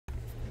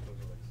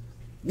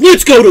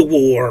Let's go to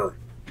war.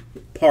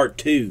 Part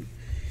 2.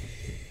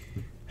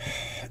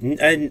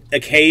 And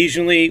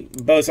occasionally,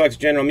 Bo Sox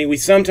General. I mean, we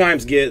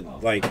sometimes get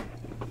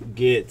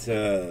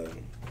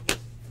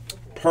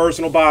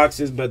personal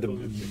boxes, but the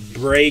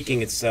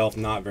breaking itself,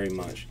 not very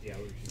much.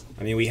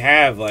 I mean, we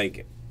have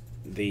like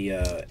the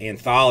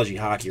anthology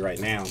hockey right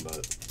now, but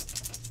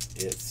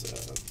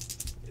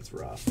it's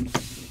rough.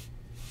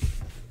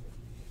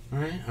 All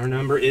right, our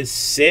number is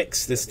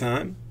 6 this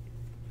time.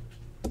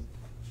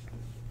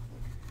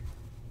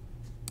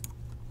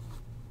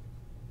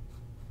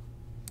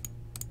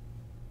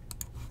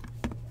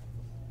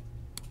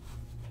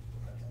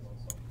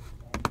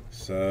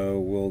 So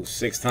we'll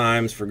 6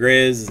 times for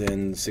Grizz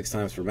and 6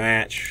 times for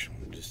match.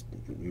 Just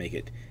make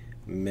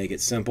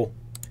it simple.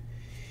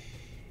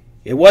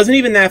 It wasn't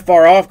even that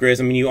far off,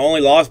 Grizz. I mean, you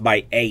only lost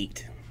by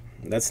 8.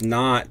 That's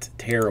not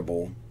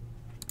terrible.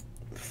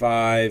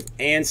 5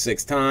 and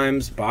 6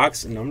 times.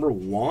 Box number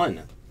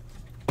 1.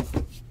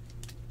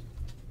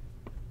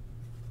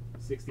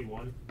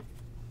 61.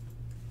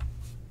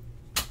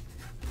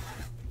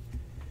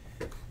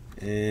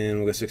 And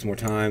we'll go 6 more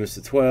times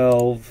to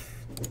 12.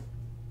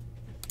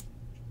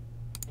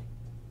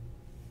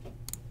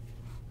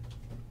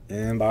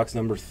 And box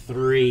number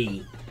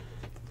 3.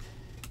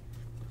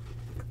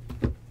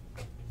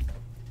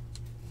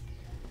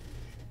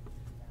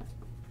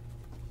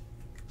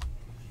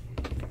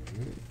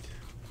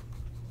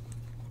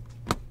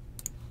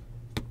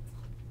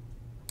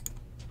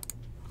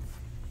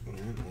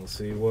 We'll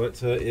see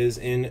what is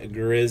in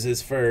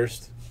Grizz's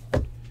first.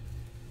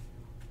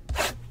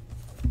 I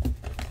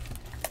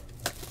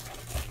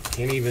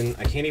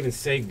can't even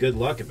say good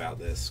luck about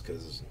this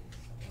because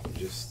I'm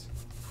just.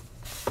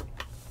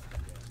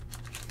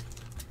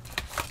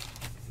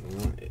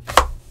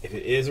 If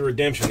it is a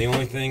redemption, the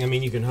only thing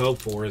you can hope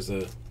for is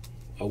a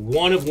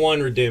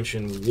 1-of-1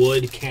 redemption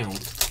would count,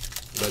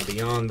 but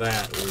beyond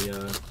that, we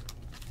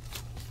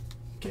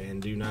can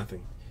do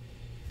nothing.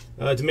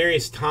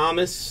 Demaryius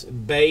Thomas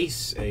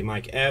base, a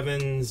Mike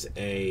Evans,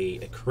 a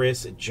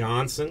Chris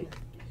Johnson.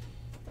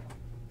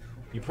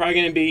 You're probably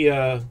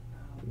gonna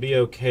be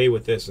okay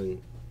with this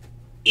one.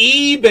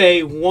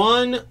 eBay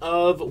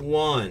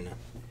 1-of-1.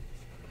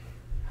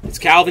 It's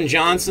Calvin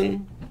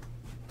Johnson.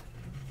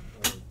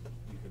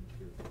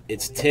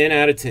 It's 10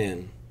 out of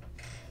 10.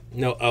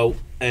 No,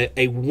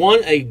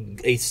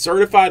 a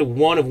certified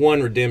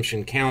 1-of-1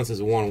 redemption counts as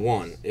a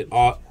 1-of-1. It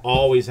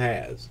always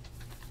has.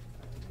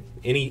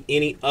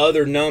 Any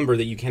other number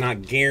that you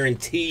cannot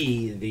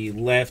guarantee the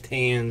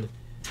left-hand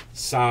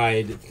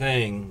side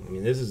thing. I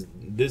mean, this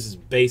is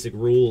basic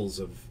rules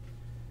of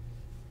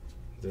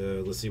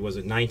the, let's see, was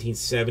it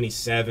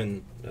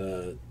 1977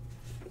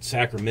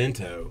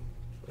 Sacramento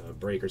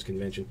Breakers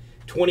Convention?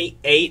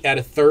 28 out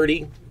of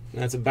 30.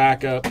 That's a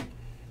backup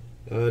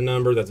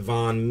number. That's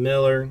Von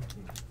Miller.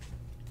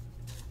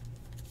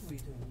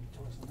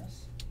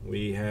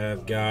 We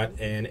have got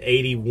an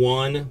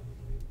 81.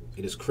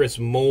 It is Chris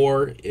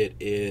Moore. It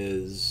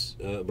is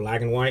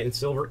black and white and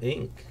silver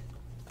ink.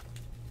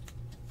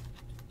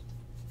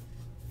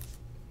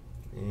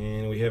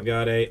 And we have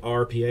got a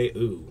RPA.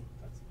 Ooh.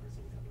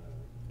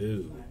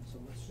 Ooh.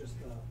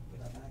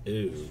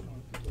 Ooh.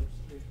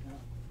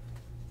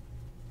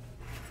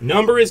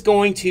 Number is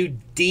going to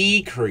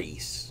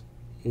decrease.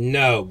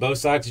 No, Bo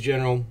Sox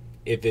General.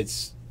 If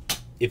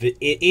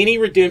any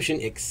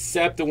redemption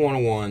except the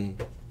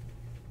 1-of-1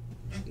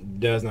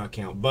 does not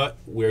count. But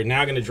we're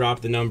now going to drop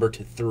the number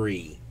to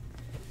 3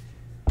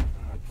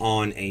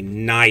 on a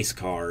nice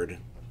card.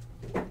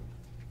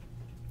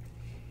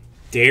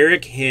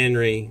 Derrick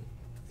Henry,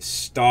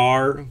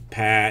 star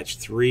patch,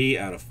 3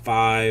 out of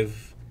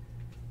 5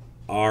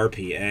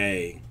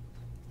 RPA.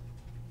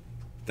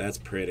 That's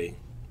pretty.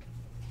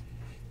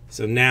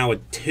 So now a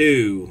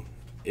 2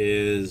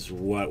 is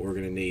what we're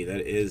going to need.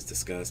 That is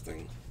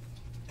disgusting.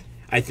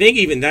 I think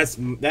even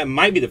that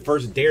might be the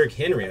first Derrick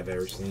Henry I've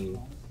ever seen.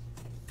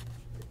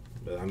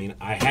 But I mean,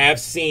 I have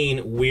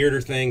seen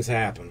weirder things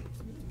happen.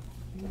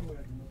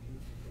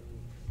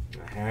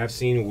 I have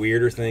seen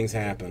weirder things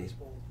happen.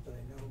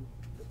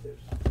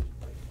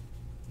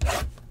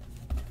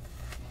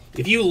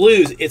 If you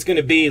lose, it's going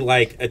to be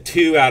like a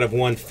 2 out of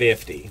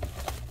 150.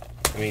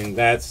 I mean,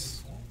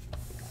 that's,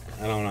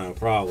 I don't know,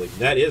 probably.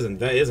 That is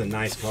a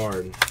nice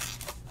card.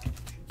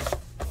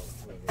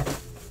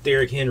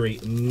 Derrick Henry,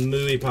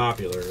 muy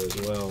popular as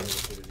well.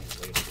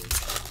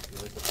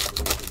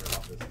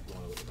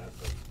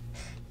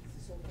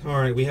 All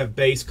right, we have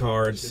base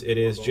cards. It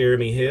is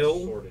Jeremy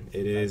Hill.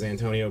 It is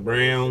Antonio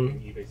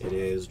Brown. It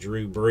is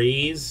Drew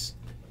Brees.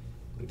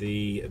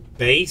 The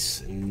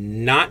base,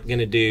 not going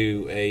to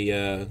do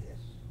a...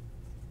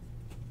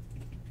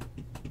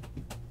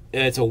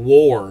 it's a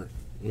war.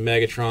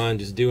 Megatron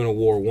just doing a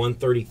war.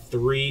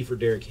 133 for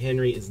Derrick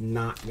Henry is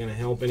not going to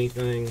help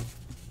anything.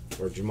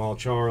 Or Jamal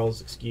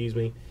Charles, excuse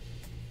me.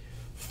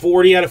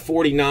 40 out of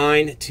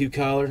 49,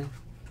 2-color.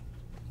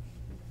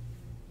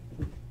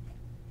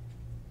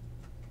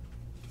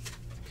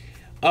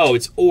 Oh,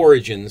 it's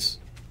Origins.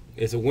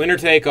 It's a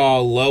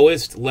winner-take-all,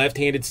 lowest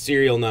left-handed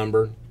serial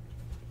number.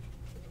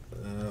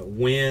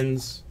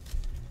 wins.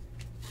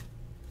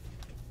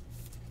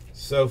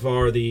 So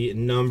far, the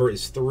number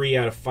is 3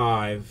 out of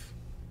 5.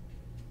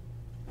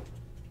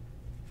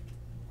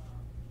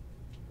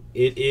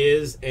 It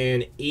is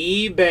an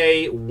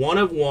eBay 1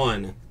 of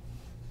 1.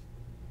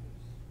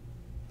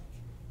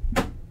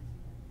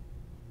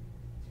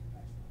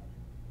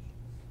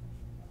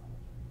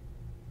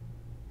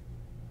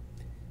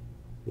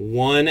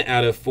 One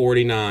out of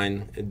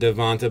 49.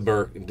 Devonta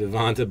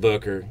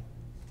Booker.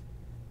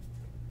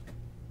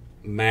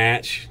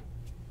 Match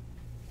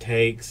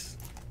takes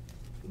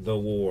the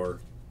war.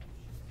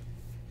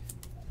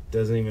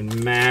 Doesn't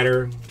even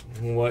matter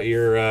what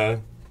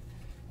your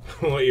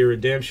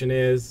redemption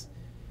is.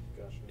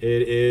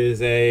 It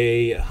is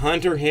a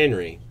Hunter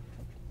Henry.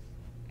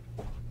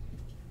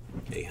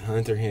 A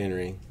Hunter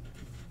Henry.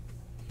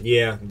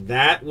 Yeah,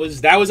 that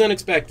was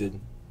unexpected.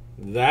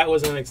 That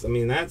was unexpected. I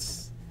mean,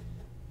 that's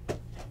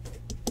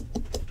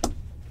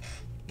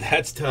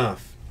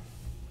tough.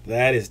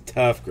 That is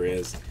tough,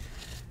 Grizz.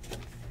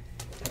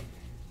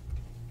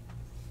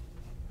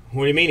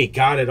 What do you mean he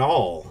got it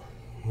all?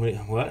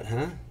 What,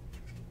 huh?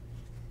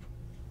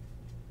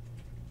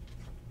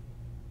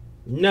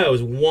 No, it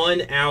was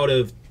 1 out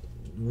of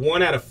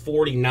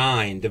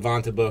 49,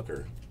 Devonta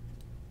Booker.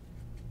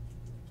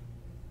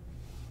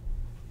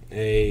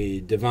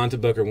 A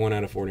Devonta Booker 1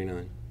 out of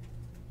 49.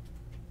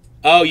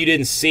 Oh, you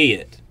didn't see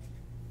it.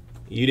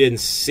 You didn't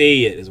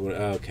see it is what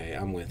okay,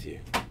 I'm with you.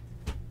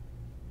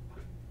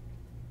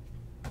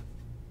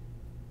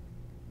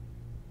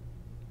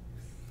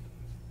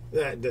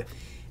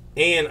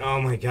 And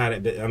oh my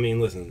god, I mean,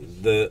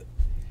 listen, the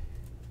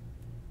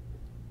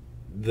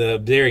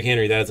Derrick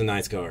Henry, that's a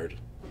nice card.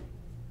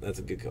 That's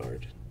a good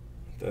card.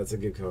 That's a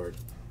good card.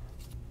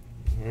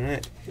 All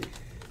right.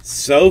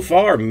 So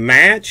far,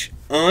 match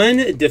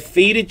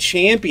undefeated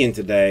champion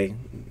today.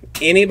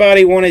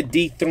 Anybody want to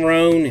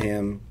dethrone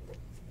him?